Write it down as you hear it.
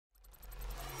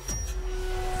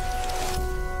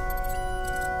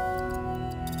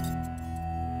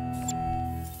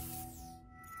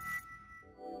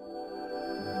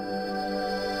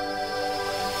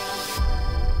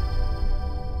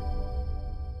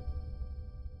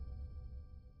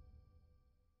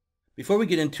Before we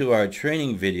get into our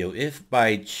training video, if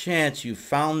by chance you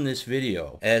found this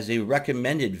video as a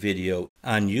recommended video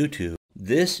on YouTube,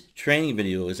 this training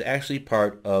video is actually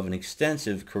part of an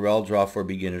extensive CorelDRAW for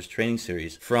Beginners training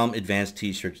series from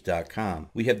AdvancedTshirts.com.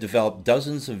 We have developed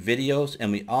dozens of videos,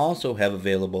 and we also have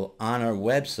available on our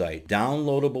website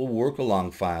downloadable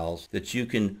work-along files that you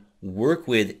can work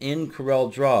with in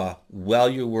CorelDRAW while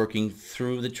you're working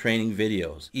through the training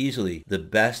videos. Easily the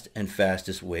best and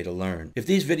fastest way to learn. If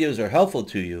these videos are helpful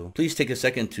to you, please take a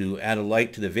second to add a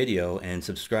like to the video and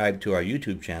subscribe to our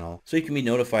YouTube channel so you can be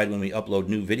notified when we upload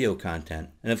new video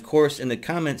content. And of course, in the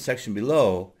comment section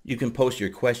below, you can post your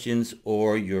questions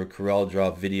or your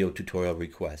CorelDRAW video tutorial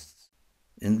requests.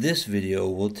 In this video,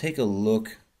 we'll take a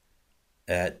look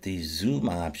at the zoom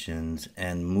options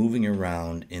and moving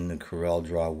around in the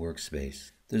CorelDRAW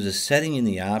workspace. There's a setting in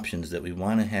the options that we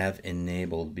want to have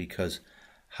enabled because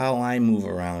how I move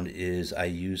around is I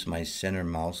use my center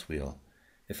mouse wheel.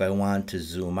 If I want to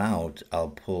zoom out, I'll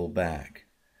pull back.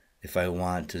 If I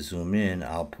want to zoom in,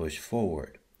 I'll push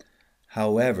forward.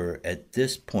 However, at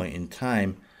this point in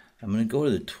time, I'm going to go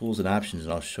to the tools and options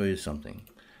and I'll show you something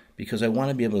because I want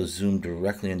to be able to zoom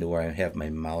directly into where I have my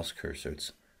mouse cursor.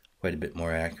 It's quite a bit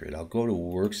more accurate. I'll go to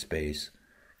Workspace,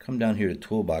 come down here to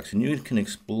Toolbox, and you can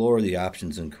explore the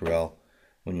options in Corel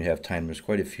when you have time. There's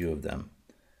quite a few of them.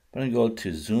 But I'm going to go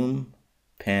to Zoom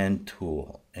Pan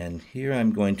Tool, and here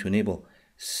I'm going to enable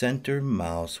center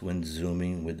mouse when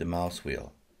zooming with the mouse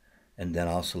wheel, and then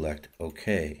I'll select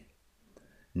OK.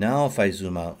 Now if I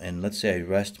zoom out, and let's say I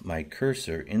rest my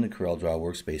cursor in the CorelDRAW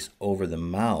workspace over the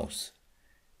mouse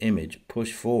image,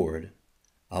 push forward,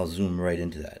 I'll zoom right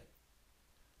into that.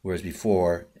 Whereas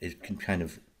before, it can kind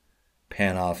of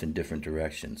pan off in different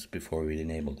directions before we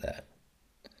enabled that.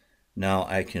 Now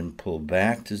I can pull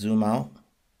back to zoom out,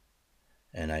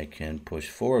 and I can push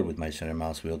forward with my center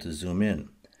mouse wheel to zoom in.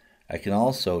 I can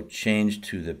also change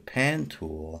to the pan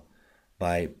tool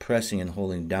by pressing and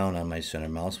holding down on my center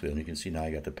mouse wheel. And you can see now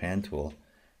I got the pan tool,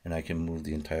 and I can move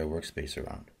the entire workspace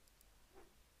around.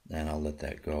 And I'll let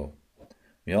that go.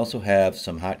 We also have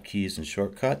some hotkeys and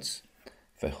shortcuts.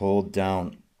 If I hold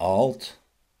down Alt,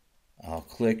 I'll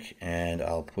click and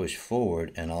I'll push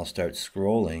forward and I'll start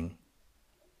scrolling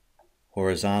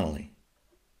horizontally.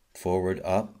 Forward,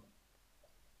 up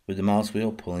with the mouse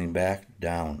wheel, pulling back,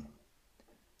 down.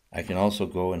 I can also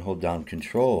go and hold down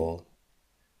Control.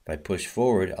 If I push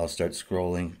forward, I'll start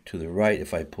scrolling to the right.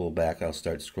 If I pull back, I'll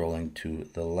start scrolling to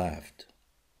the left.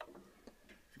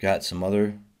 Got some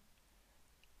other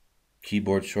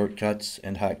keyboard shortcuts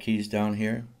and hotkeys down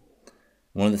here.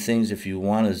 One of the things, if you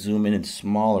want to zoom in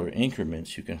smaller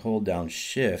increments, you can hold down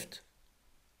Shift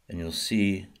and you'll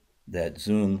see that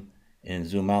zoom in and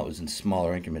zoom out is in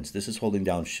smaller increments. This is holding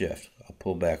down Shift. I'll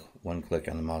pull back one click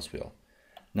on the mouse wheel.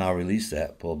 Now I'll release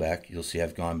that, pull back. You'll see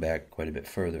I've gone back quite a bit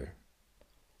further,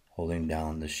 holding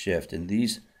down the Shift. And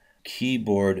these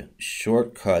keyboard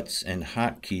shortcuts and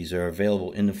hotkeys are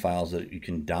available in the files that you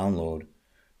can download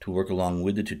to work along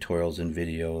with the tutorials and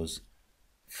videos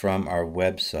from our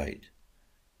website.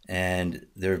 And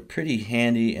they're pretty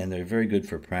handy and they're very good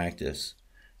for practice.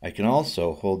 I can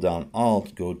also hold down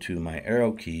Alt, go to my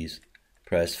arrow keys,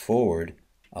 press forward,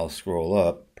 I'll scroll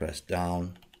up, press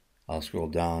down, I'll scroll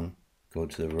down, go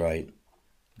to the right,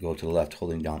 go to the left,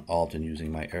 holding down Alt and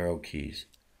using my arrow keys.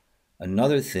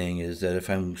 Another thing is that if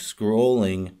I'm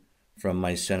scrolling from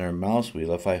my center mouse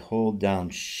wheel, if I hold down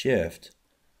Shift,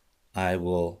 I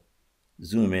will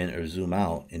zoom in or zoom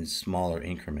out in smaller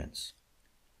increments.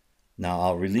 Now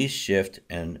I'll release Shift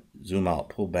and zoom out,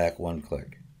 pull back one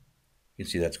click. You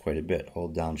can see that's quite a bit.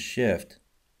 Hold down Shift,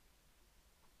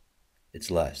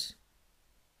 it's less.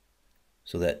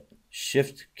 So that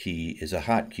Shift key is a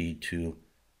hotkey to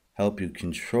help you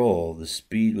control the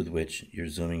speed with which you're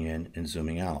zooming in and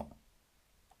zooming out.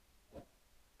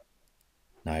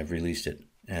 Now I've released it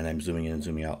and I'm zooming in and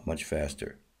zooming out much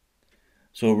faster.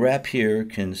 So a wrap here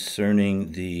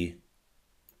concerning the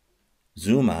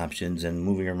zoom options and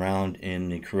moving around in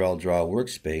the CorelDRAW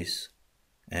workspace,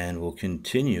 and we'll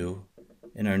continue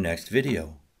in our next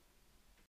video.